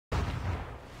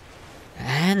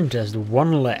And just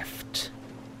one left.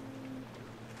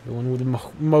 The one with the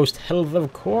most health,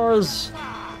 of course.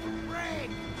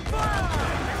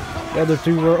 The other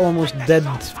two were almost dead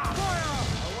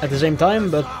at the same time,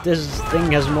 but this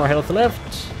thing has more health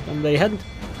left than they had.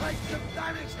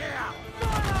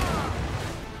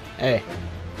 Hey,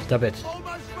 stop it.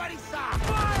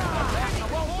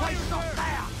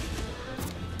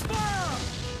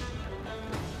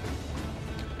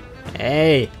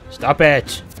 Hey, stop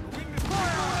it.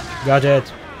 Got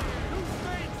it.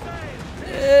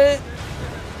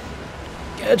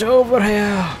 Get over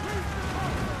here.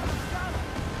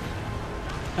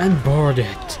 And board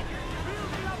it.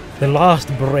 The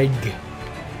last brig.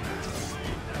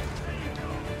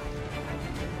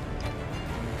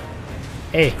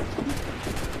 Hey.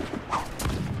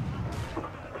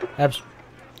 Abs.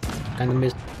 Kinda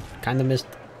missed. Kinda missed.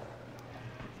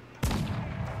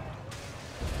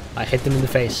 I hit him in the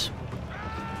face.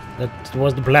 That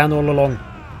was the plan all along.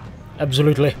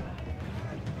 Absolutely.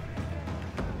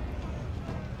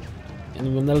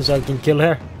 Anyone else I can kill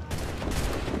here?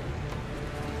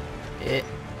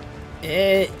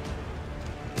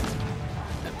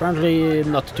 Apparently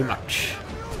not too much.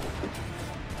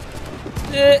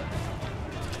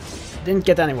 Didn't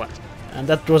get anyone. And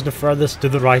that was the furthest to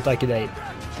the right I could aim.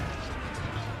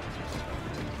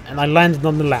 And I landed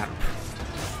on the lamp.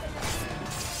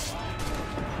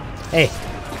 Hey,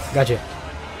 gotcha.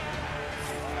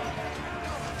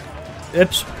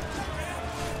 Oops.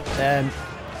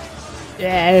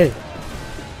 Yeah.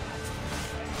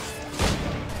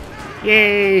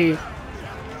 Yay!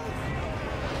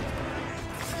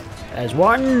 There's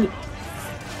one.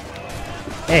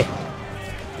 Hey.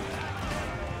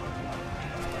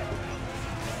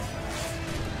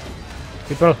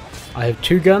 People, I have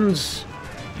 2 guns.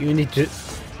 You need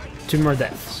 2 more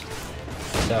deaths.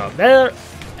 So there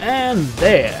and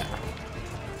there.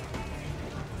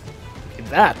 Like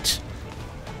that.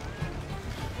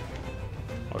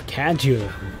 Or can't you?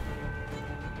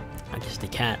 I guess they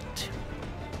can't.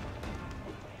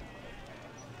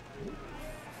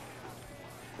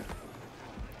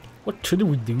 What should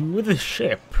we do with the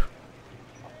ship?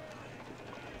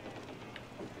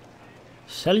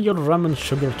 Sell your rum and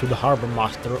sugar to the harbor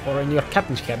master or in your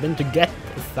captain's cabin to get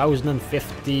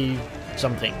 1,050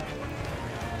 something.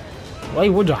 Why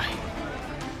would I?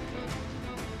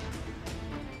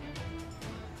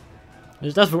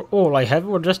 Is that for all I have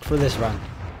or just for this run?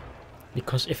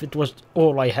 Because if it was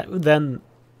all I have, then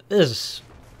this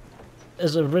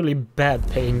is a really bad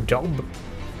paying job.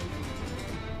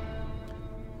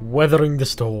 Weathering the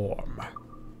storm.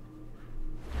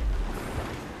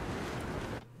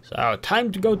 So,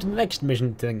 time to go to the next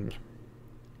mission thing.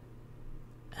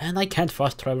 And I can't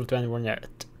fast travel to anywhere near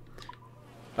it.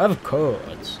 Of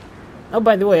course. Oh,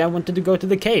 by the way, I wanted to go to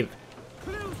the cave.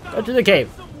 Go to the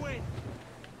cave.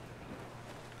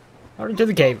 Hurry to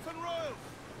the cave.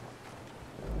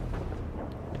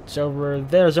 It's over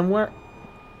there somewhere.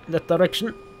 That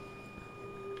direction.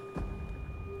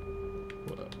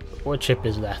 What ship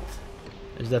is that?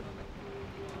 Is that...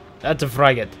 That's a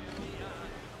frigate.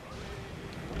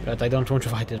 But I don't want to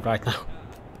fight it right now.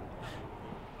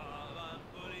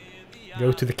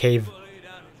 Go to the cave.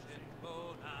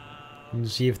 And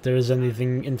see if there is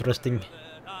anything interesting.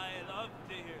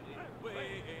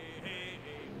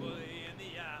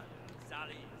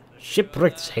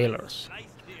 Shipwrecked sailors.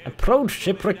 Approach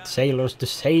shipwrecked sailors to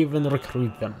save and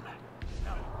recruit them.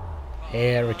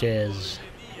 Here it is.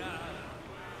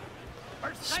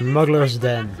 Smuggler's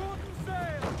Den.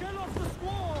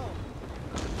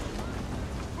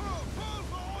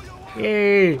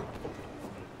 Yay!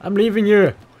 I'm leaving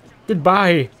you.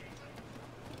 Goodbye.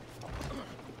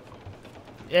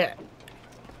 Yeah.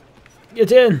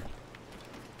 Get in.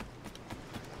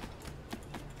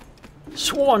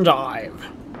 Swan dive.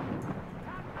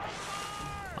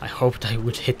 I hoped I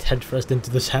would hit headfirst into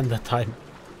the sand that time,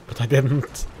 but I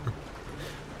didn't.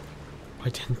 Why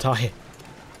didn't I?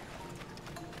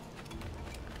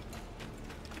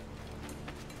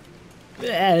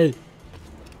 I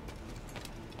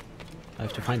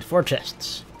have to find 4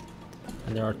 chests.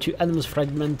 And there are 2 animals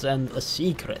fragments and a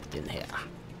secret in here.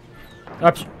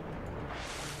 Oops.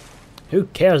 Who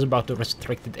cares about the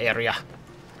restricted area?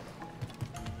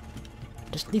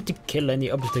 Just need to kill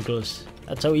any obstacles.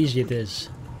 That's how easy it is.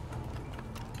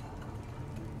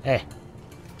 Hey.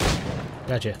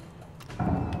 Gotcha.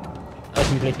 Oh,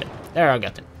 completely. There, I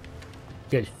got him.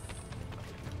 Good.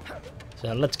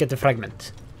 So let's get the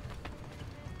fragment.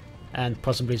 And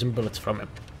possibly some bullets from him.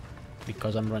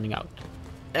 Because I'm running out.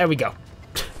 There we go.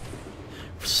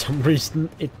 For some reason,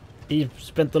 he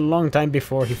spent a long time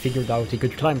before he figured out he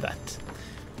could climb that.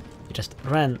 He just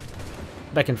ran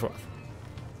back and forth.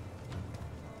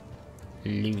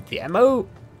 Loot the ammo.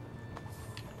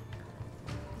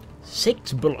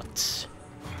 6 bullets.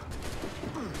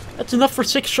 That's enough for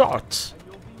 6 shots.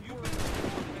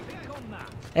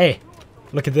 Hey,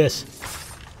 look at this.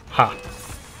 Ha.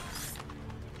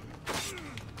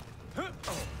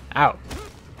 Ow.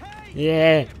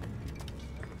 Yeah.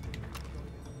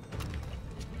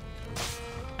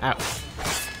 Ow.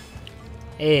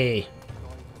 Hey.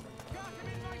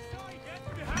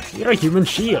 You're a human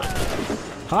shield.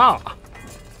 Ha.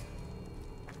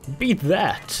 Beat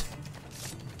that.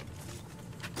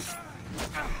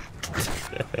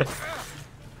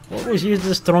 Always use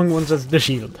the strong ones as the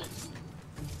shield.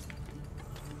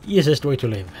 Easiest way to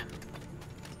live.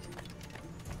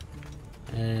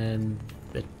 And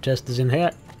the chest is in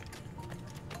here.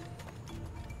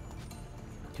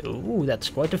 Ooh, that's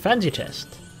quite a fancy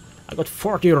chest. I got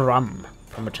 40 rum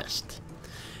from a chest.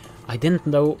 I didn't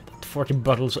know that 40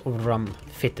 bottles of rum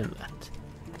fit in that.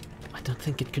 I don't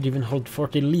think it could even hold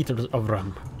 40 liters of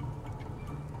rum.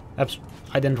 Oops,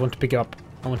 I didn't want to pick it up.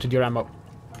 I wanted your ammo.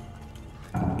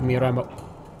 Give me your ammo.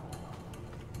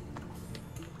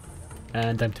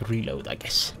 And time to reload, I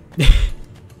guess.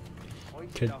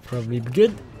 Could probably be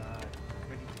good.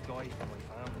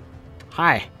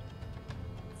 Hi.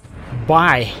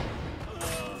 Bye.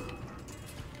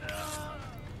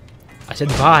 I said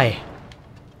bye.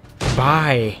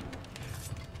 Bye.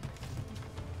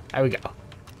 There we go.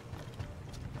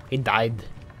 He died.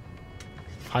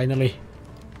 Finally.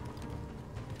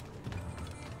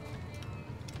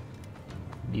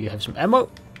 Do you have some ammo?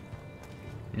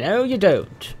 No, you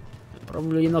don't.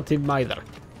 Probably not him either.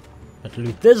 But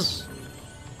loot this.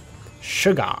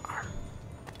 Sugar.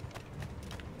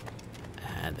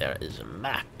 And there is a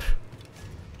map.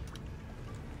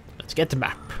 Let's get the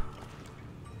map.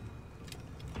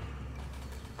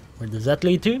 Where does that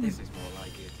lead to? This is more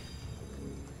like it.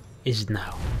 Is it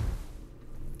now?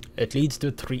 It leads to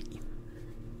a tree.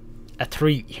 A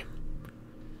tree.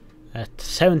 At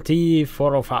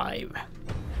 7405.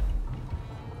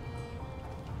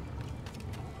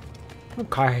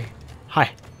 Okay.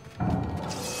 Hi.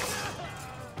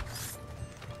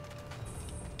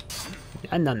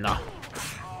 No.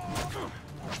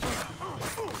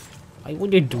 Why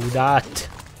would you do that?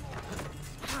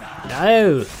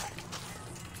 No.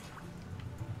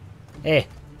 Hey,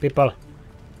 people.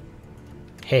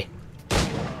 Hey.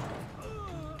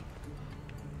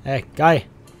 Hey, guy.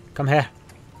 Come here.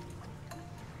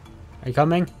 Are you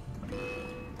coming?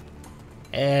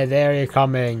 Hey, there you're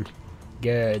coming.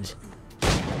 Good.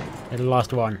 You're the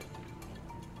last one.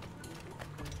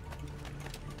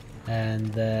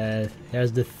 And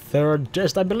here's the third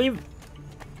chest, I believe.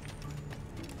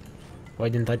 Why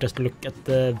didn't I just look at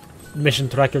the mission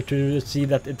tracker to see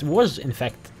that it was, in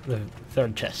fact, the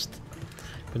third chest?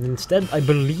 But instead, I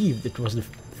believed it was the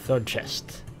third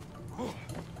chest.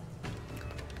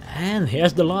 And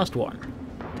here's the last one.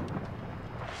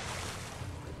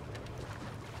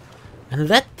 And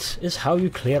that is how you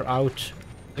clear out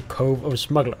a cove of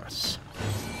smugglers.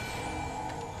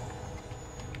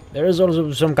 There is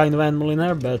also some kind of animal in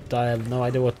there, but I have no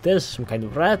idea what it is. Some kind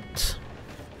of rat.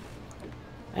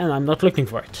 And I'm not looking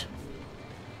for it.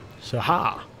 So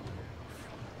ha!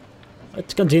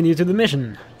 Let's continue to the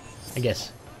mission, I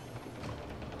guess.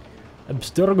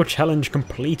 Abstergo challenge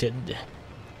completed.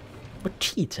 What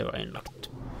cheats have I unlocked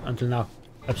until now?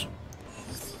 Oops.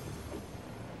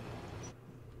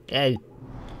 Hey.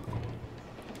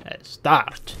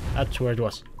 Start. That's where it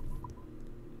was.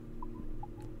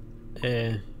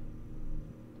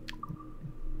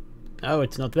 Oh,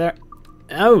 it's not there.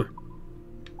 Oh!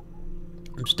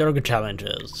 Abstergo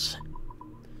challenges.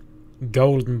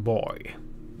 Golden boy.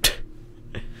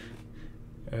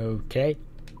 Okay.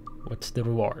 What's the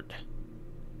reward?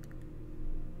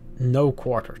 No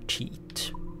quarter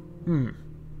cheat.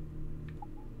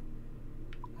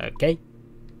 Okay.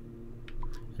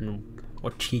 And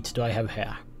what cheats do I have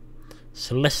here?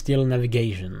 Celestial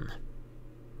navigation.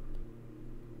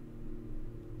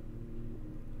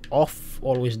 Off,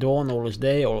 always dawn, always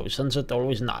day, always sunset,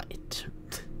 always night.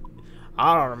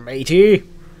 Arr, matey!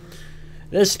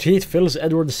 This cheat fills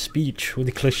Edward's speech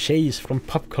with cliches from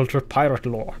pop culture pirate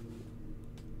lore.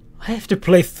 I have to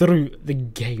play through the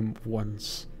game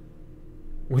once.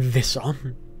 With this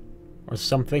on? Or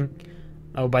something.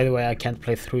 Oh, by the way, I can't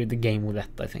play through the game with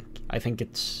that, I think. I think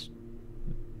it's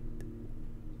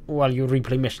while you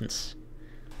replay missions.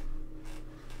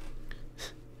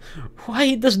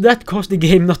 Why does that cause the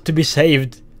game not to be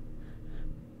saved?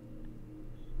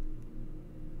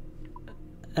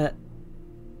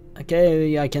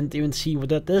 Okay, I can't even see what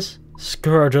that is.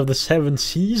 Scourge of the Seven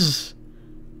Seas?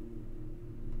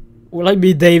 Will I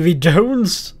be Davy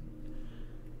Jones?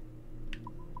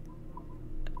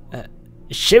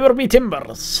 Shiver me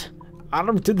timbers,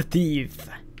 armed to the teeth.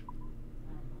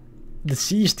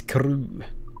 Deceased crew.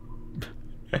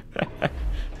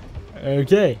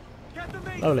 Okay,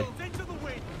 lovely.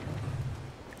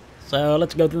 So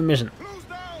let's go to the mission,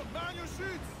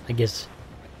 I guess.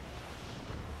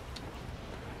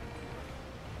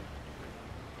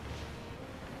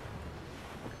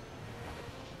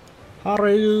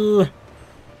 Hurry!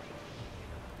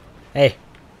 Hey,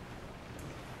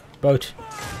 boat.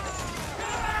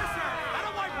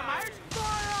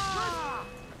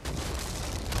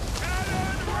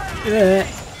 Yeah.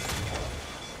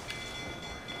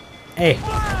 Hey,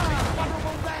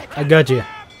 I got you.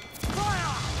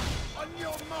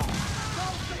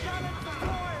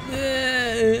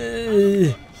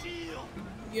 Yeah.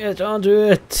 Get onto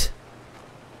it.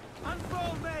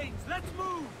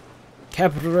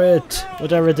 Capture it,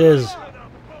 whatever it is.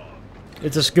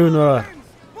 It's a schooner.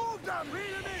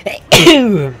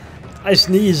 I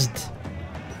sneezed.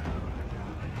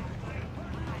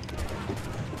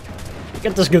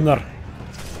 Get the schooner.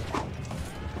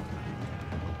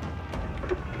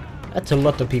 That's a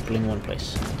lot of people in one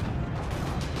place.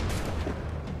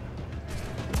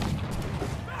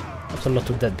 That's a lot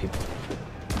of dead people.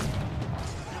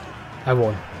 I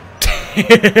won.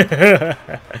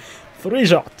 3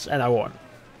 shots and I won.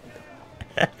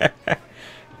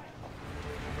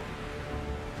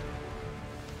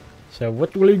 So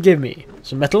what will you give me?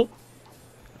 Some metal?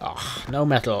 Oh, no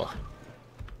metal.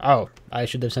 Oh, I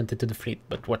should have sent it to the fleet,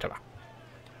 but whatever.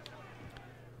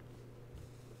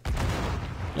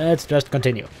 Let's just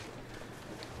continue.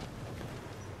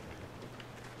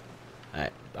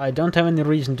 I don't have any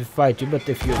reason to fight you, but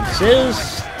if you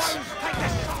insist...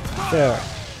 Sure.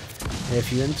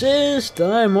 If you insist,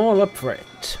 I'm all up for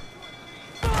it.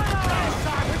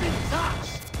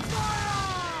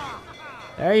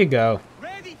 There you go.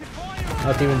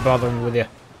 Not even bothering with you.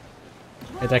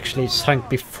 It actually sank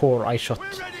before I shot.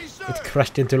 It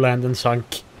crashed into land and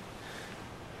sunk.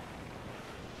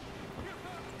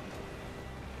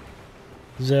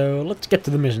 So let's get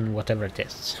to the mission, whatever it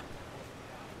is.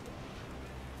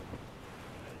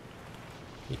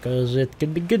 Because it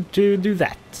could be good to do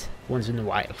that once in a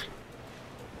while.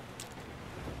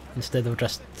 Instead of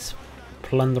just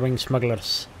plundering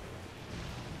smugglers.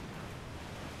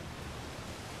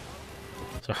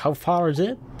 So how far is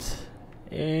it?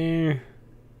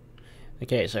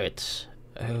 Okay, so it's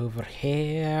over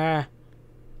here.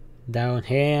 Down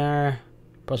here.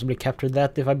 Possibly capture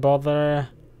that if I bother.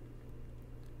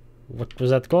 What was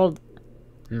that called?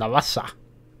 Navassa.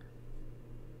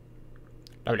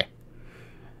 Lovely.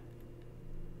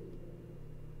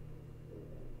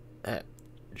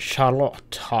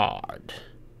 Charlotte Hard.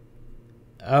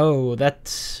 Oh,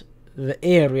 that's the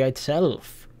area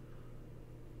itself.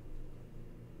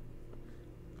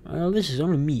 Well, this is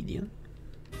only medium.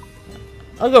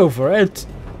 I'll go for it.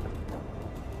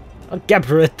 I'll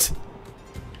capture it.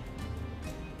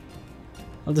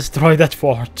 I'll destroy that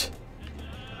fort.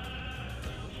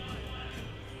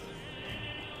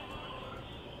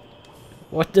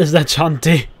 What is that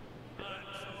shanty?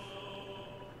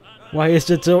 Why is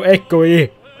it so echoey?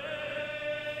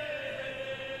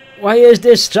 Why is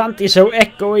this shanty so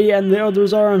echoey and the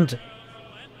others aren't?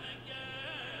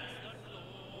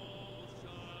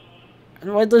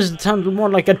 And why does it sound more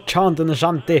like a chant than a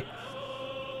shanty?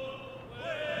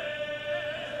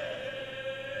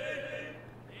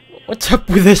 What's up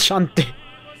with this shanty?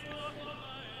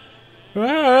 What's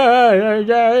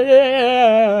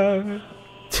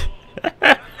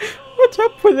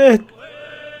up with it?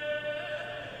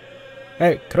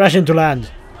 Hey, crash into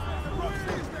land.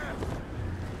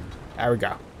 There we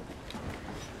go.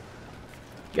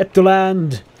 Get to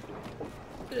land.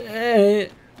 Hey.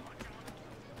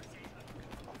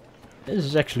 This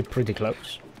is actually pretty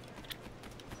close.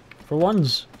 For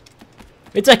once.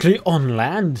 It's actually on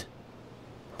land.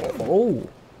 Oh.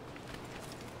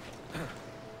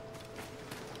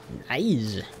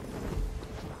 Nice.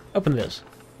 Open this.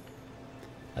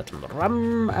 That's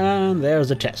rum, and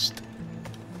there's a chest.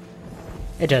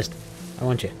 Hey chest, I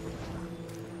want you.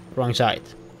 Wrong side.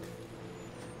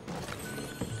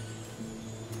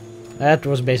 That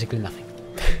was basically nothing.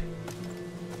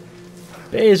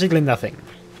 Basically nothing.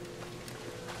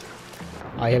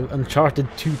 I have uncharted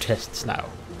 2 chests now.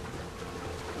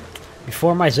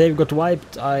 Before my save got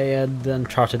wiped, I had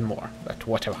uncharted more, but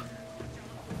whatever.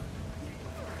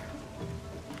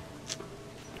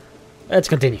 Let's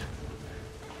continue.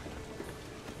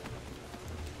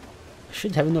 I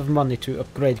should have enough money to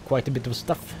upgrade quite a bit of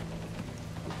stuff.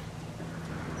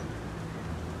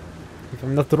 If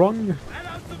I'm not wrong.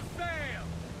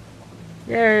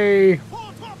 Yay!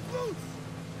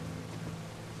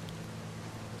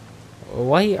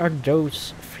 Why are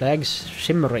those flags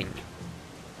shimmering?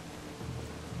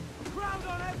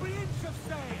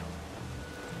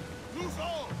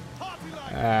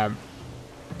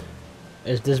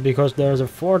 Is this because there's a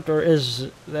fort, or is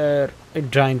there a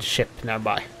giant ship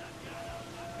nearby?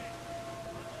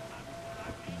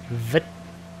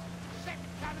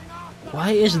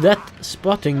 Why is that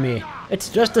spotting me? It's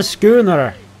just a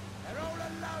schooner!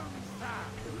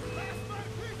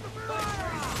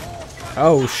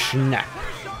 Oh snap!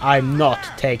 I'm not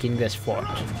taking this fort.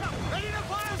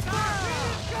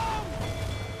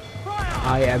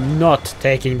 I am not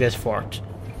taking this fort.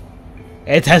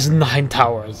 It has 9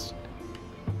 towers.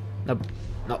 No,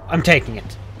 no, I'm taking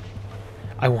it.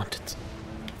 I want it.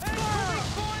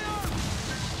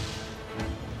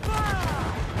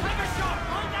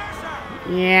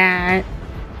 Yeah.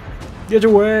 Get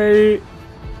away.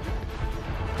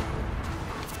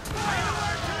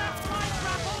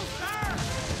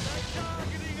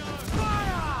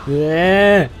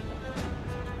 Yeah.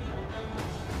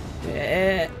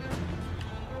 Yeah.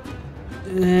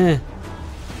 Yeah.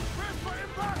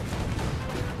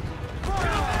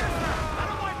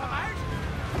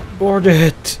 Board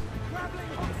it.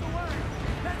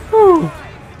 Whew.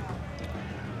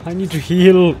 I need to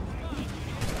heal.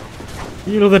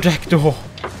 Heal the deck door.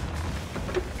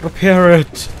 Repair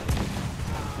it.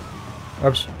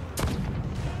 Oops.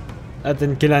 That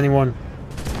didn't kill anyone.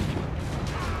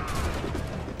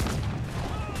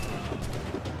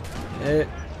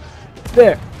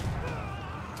 There.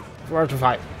 4 out of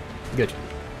 5. Good.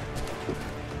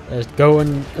 Let's go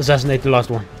and assassinate the last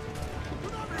one.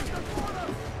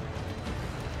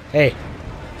 Hey.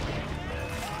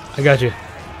 I got you.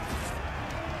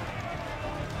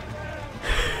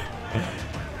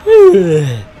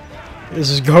 This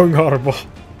is going horrible.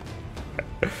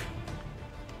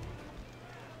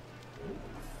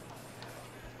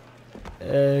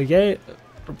 Okay.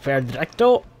 Repair the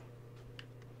director.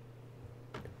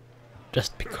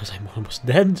 Just because I'm almost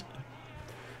dead.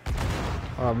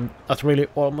 Not really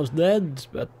almost dead,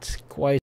 but quite